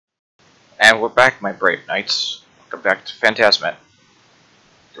And we're back, my brave knights. Welcome back to Phantasmat.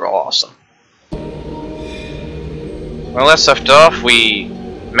 You're all awesome. When we last left off, we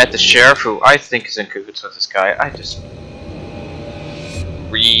met the sheriff, who I think is in cahoots with this guy. I just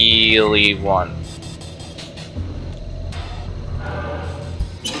really want.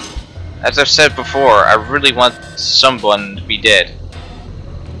 As I've said before, I really want someone to be dead.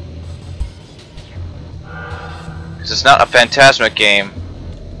 Because it's not a Phantasmat game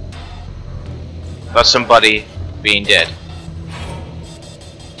about somebody being dead.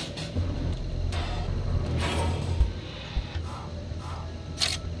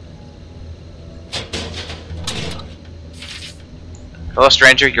 Hello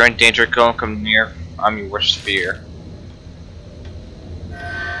stranger, you're in danger, don't come near, I'm your worst fear.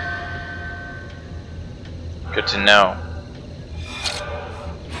 Good to know.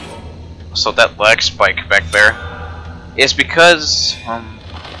 So that lag spike back there is because,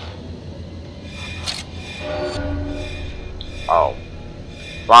 oh,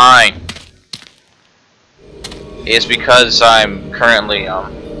 fine. It's because I'm currently, I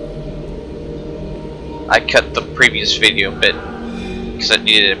cut the previous video a bit because I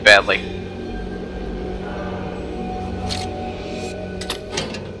needed it badly.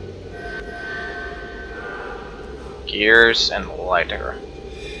 Gears and lighter.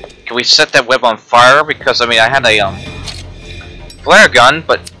 Can we set that web on fire? Because I mean, I had a flare gun,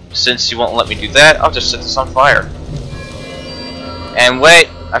 but since you won't let me do that, I'll just set this on fire. And wait,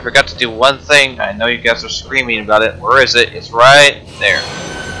 I forgot to do one thing. I know you guys are screaming about it. Where is it? It's right there.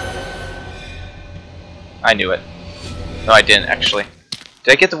 I knew it. No, I didn't actually.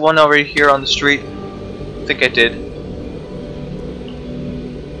 Did I get the one over here on the street? I think I did.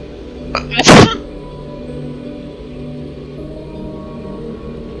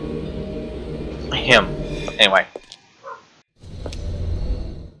 Him. Anyway.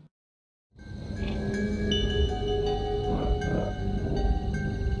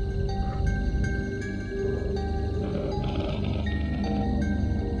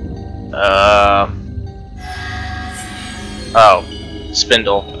 Oh.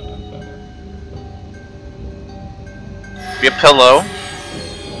 Spindle. Be a pillow.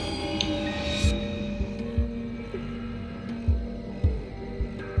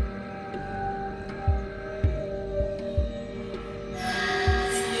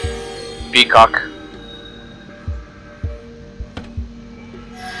 Peacock.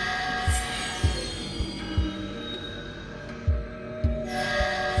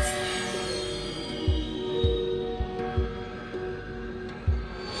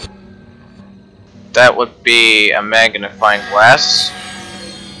 That would be a magnifying glass.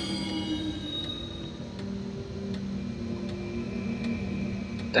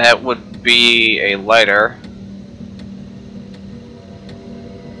 That would be a lighter.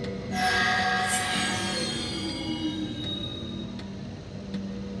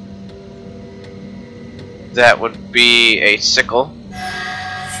 That would be a sickle.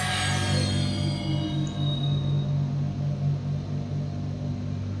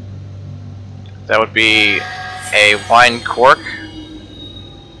 That would be a wine cork.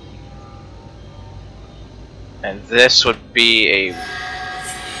 And this would be a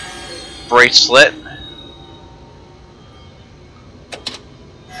bracelet.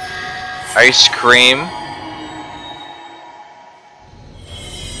 Ice cream.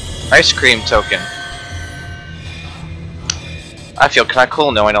 Ice cream token. I feel kinda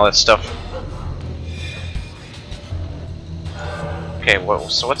cool knowing all that stuff. Okay, well,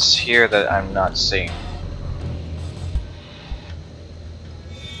 so what's here that I'm not seeing?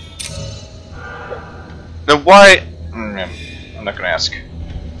 Then why? I'm not gonna ask.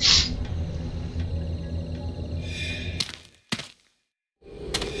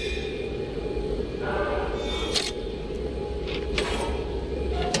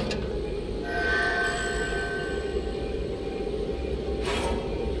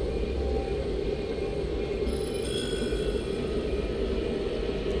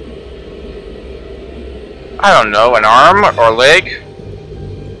 I don't know, an arm or leg?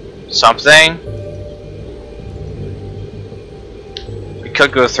 Something? We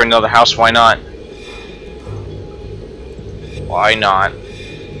could go through another house, why not? Why not?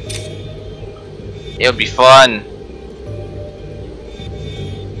 It would be fun.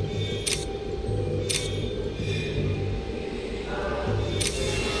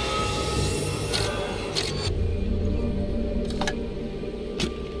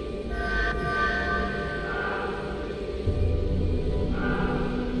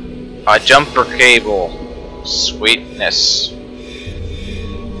 A jumper cable. Sweetness.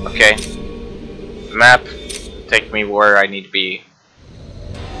 Okay. Map. Take me where I need to be.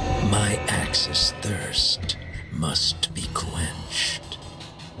 My axe's thirst must be quenched.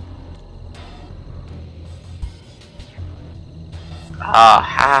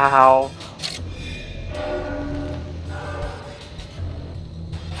 How?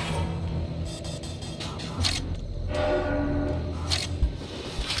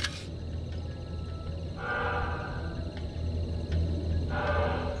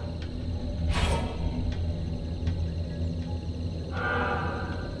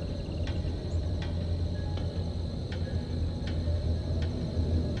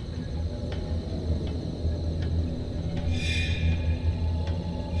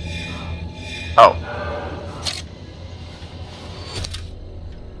 Oh.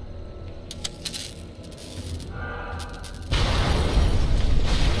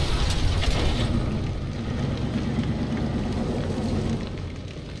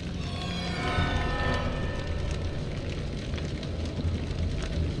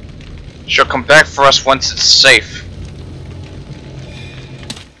 She'll come back for us once it's safe.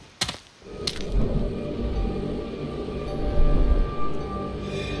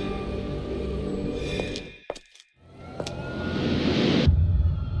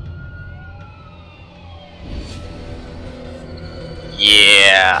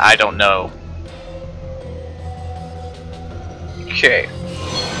 Yeah, I don't know. Okay.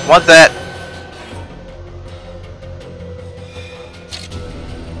 Want that?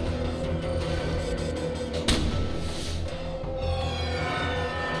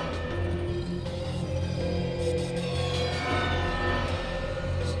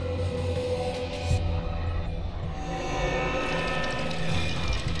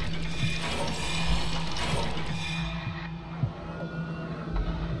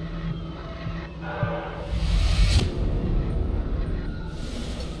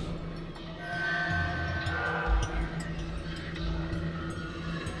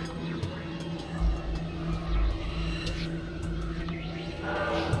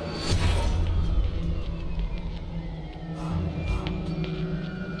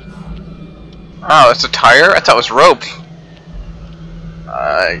 Oh, it's a tire? I thought it was rope.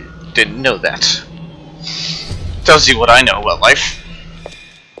 I didn't know that. Tells you what I know about life.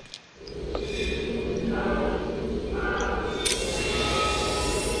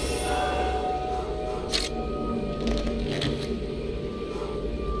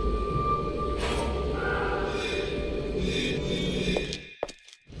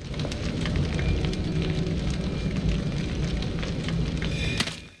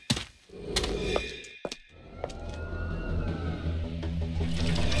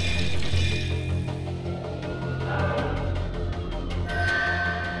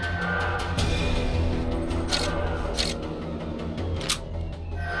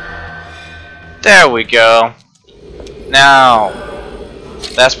 There we go. Now,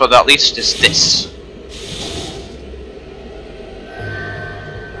 last but not least is this.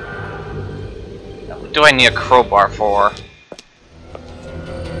 Now, what do I need a crowbar for?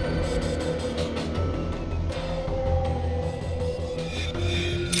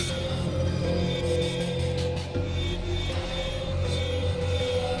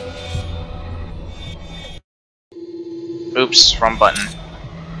 Oops, wrong button.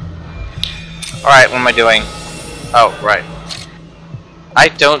 Alright, what am I doing? Oh, right. I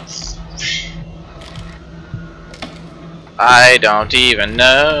don't even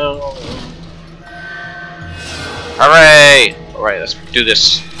know. Hooray! Alright, let's do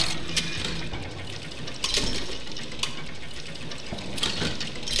this.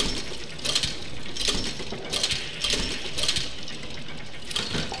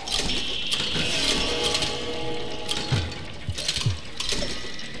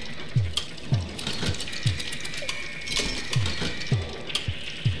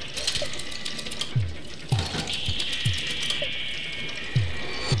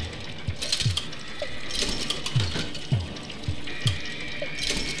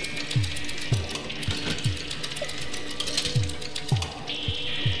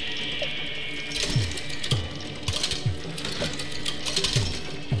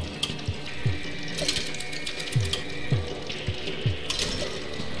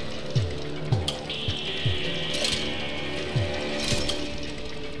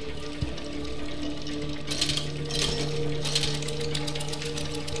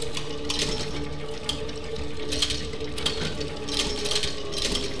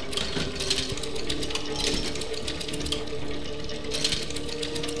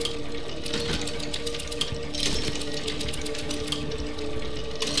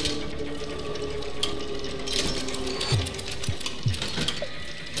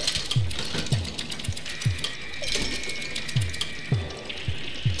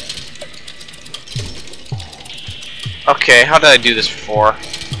 Okay, how did I do this before?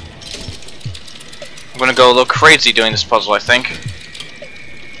 I'm gonna go a little crazy doing this puzzle, I think.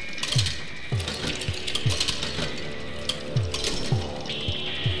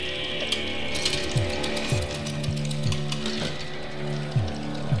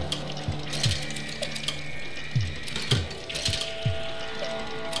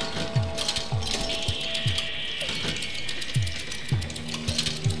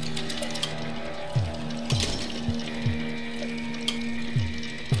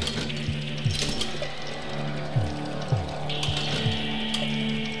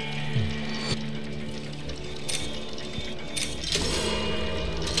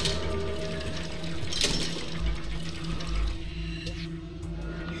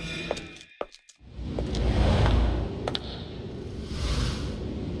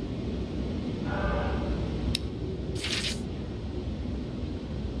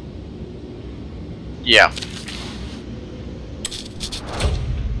 Yeah.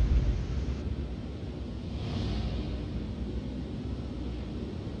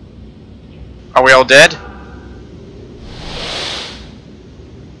 Are we all dead?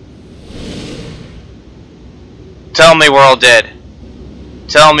 Tell me we're all dead.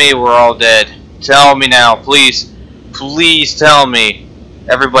 Tell me we're all dead. Tell me now, please. Please tell me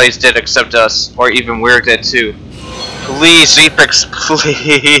everybody's dead except us, or even we're dead too. Please, Apex,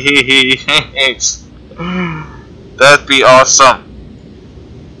 please. That'd be awesome.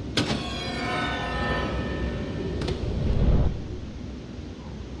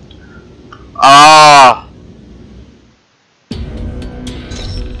 Ah.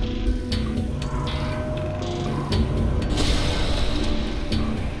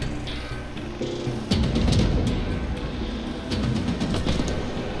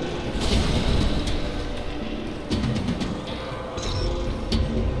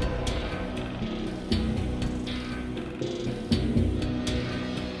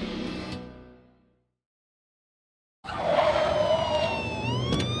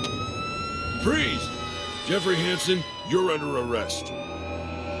 Freeze! Jeffrey Hansen, you're under arrest.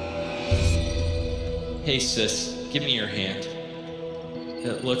 Hey sis, give me your hand.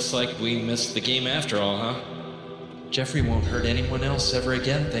 It looks like we missed the game after all, huh? Jeffrey won't hurt anyone else ever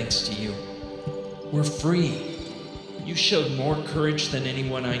again thanks to you. We're free. You showed more courage than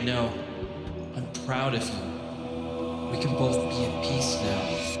anyone I know. I'm proud of you. We can both be at peace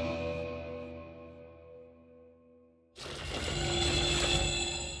now.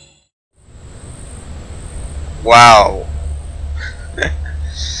 Wow.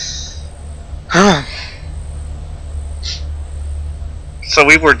 So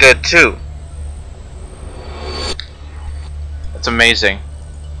we were dead too. That's amazing.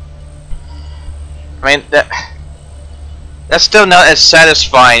 I mean, that's still not as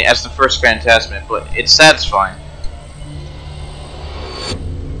satisfying as the first Phantasmat, but it's satisfying.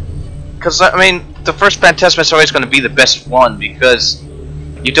 Because, I mean, the first Phantasmat's always going to be the best one, because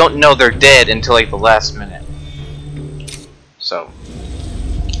you don't know they're dead until, like, the last minute. So,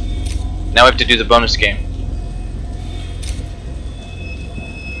 now we have to do the bonus game.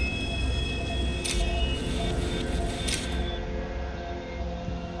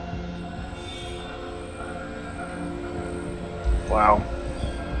 Wow.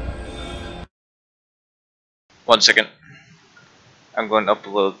 1 second. I'm going to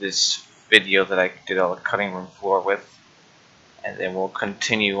upload this video that I did all the cutting room floor with, and then we'll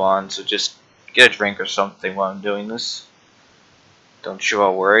continue on, so just get a drink or something while I'm doing this. Don't you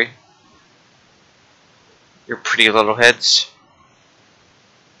all worry. You're pretty little heads.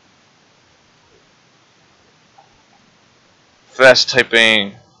 Fast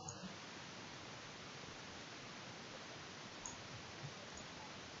typing.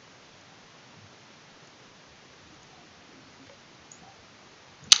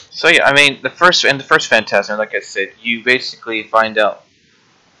 So yeah, I mean, the first Phantasm, like I said, you basically find out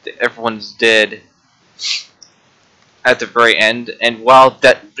that everyone's dead at the very end, and while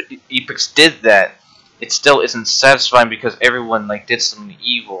that Epix did that, it still isn't satisfying because everyone like did something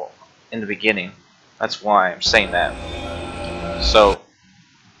evil in the beginning. That's why I'm saying that. So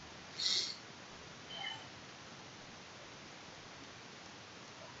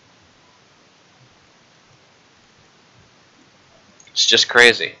it's just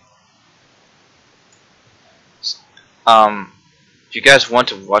crazy. If you guys want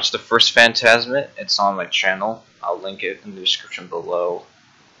to watch the first Phantasmat, it's on my channel. I'll link it in the description below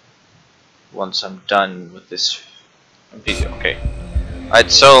once I'm done with this video. Okay. Alright,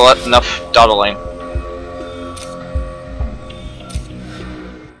 so enough dawdling.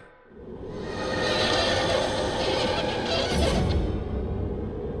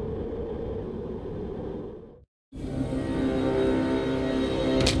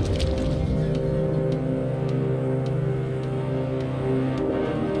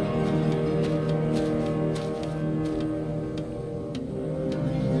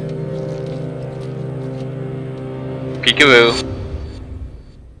 Peekaboo.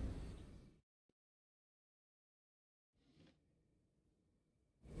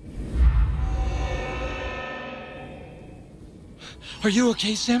 Are you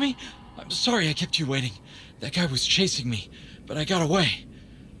okay, Sammy? I'm sorry I kept you waiting. That guy was chasing me, but I got away.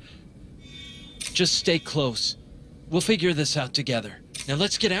 Just stay close. We'll figure this out together. Now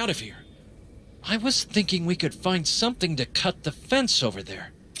let's get out of here. I was thinking we could find something to cut the fence over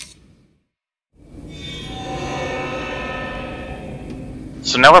there.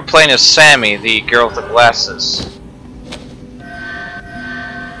 So now we're playing as Sammy, the girl with the glasses.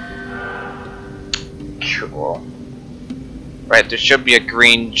 Cool. Right, there should be a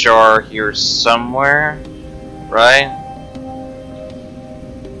green jar here somewhere, right?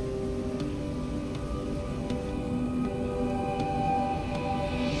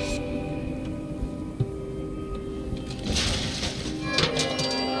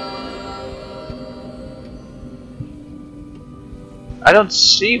 I don't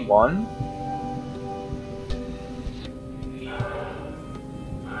see one.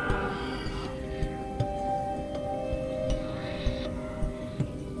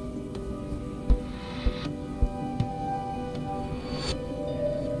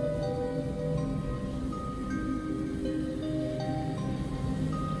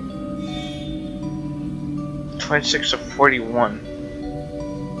 $26 of 41.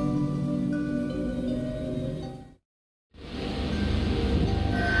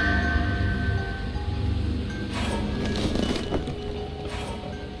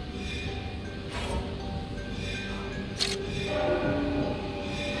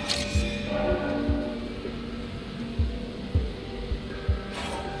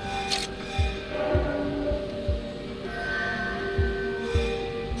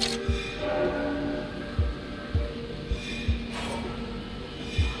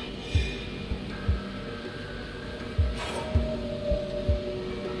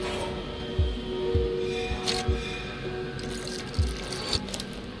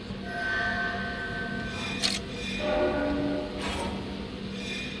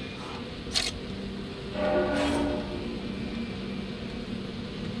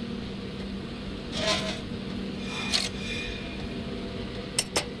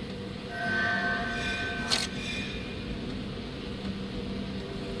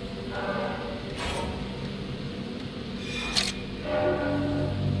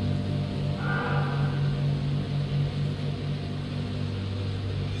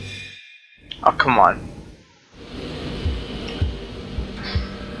 Oh, come on.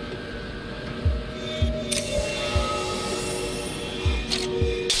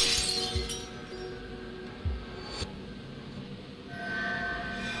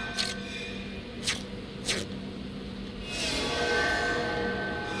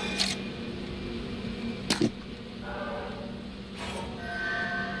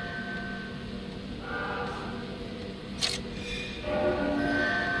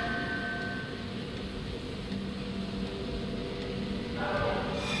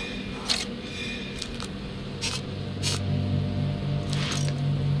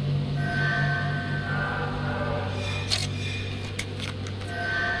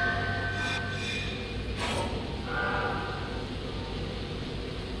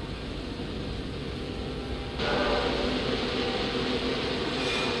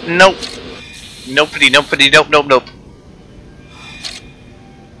 Nope. Nopety, nopety, nope, nope, nope.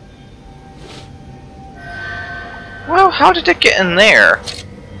 Well, how did it get in there?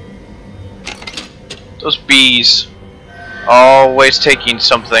 Those bees. Always taking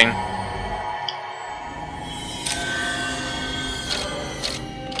something.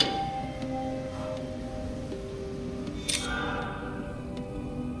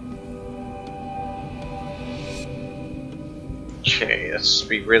 Okay, let's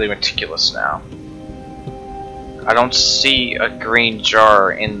be really meticulous now. I don't see a green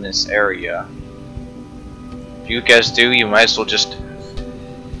jar in this area. If you guys do, you might as well just...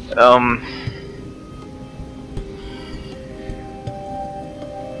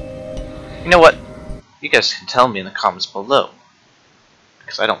 You know what? You guys can tell me in the comments below.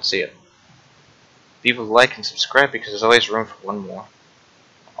 Because I don't see it. Leave a like and subscribe because there's always room for one more.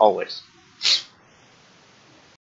 Always.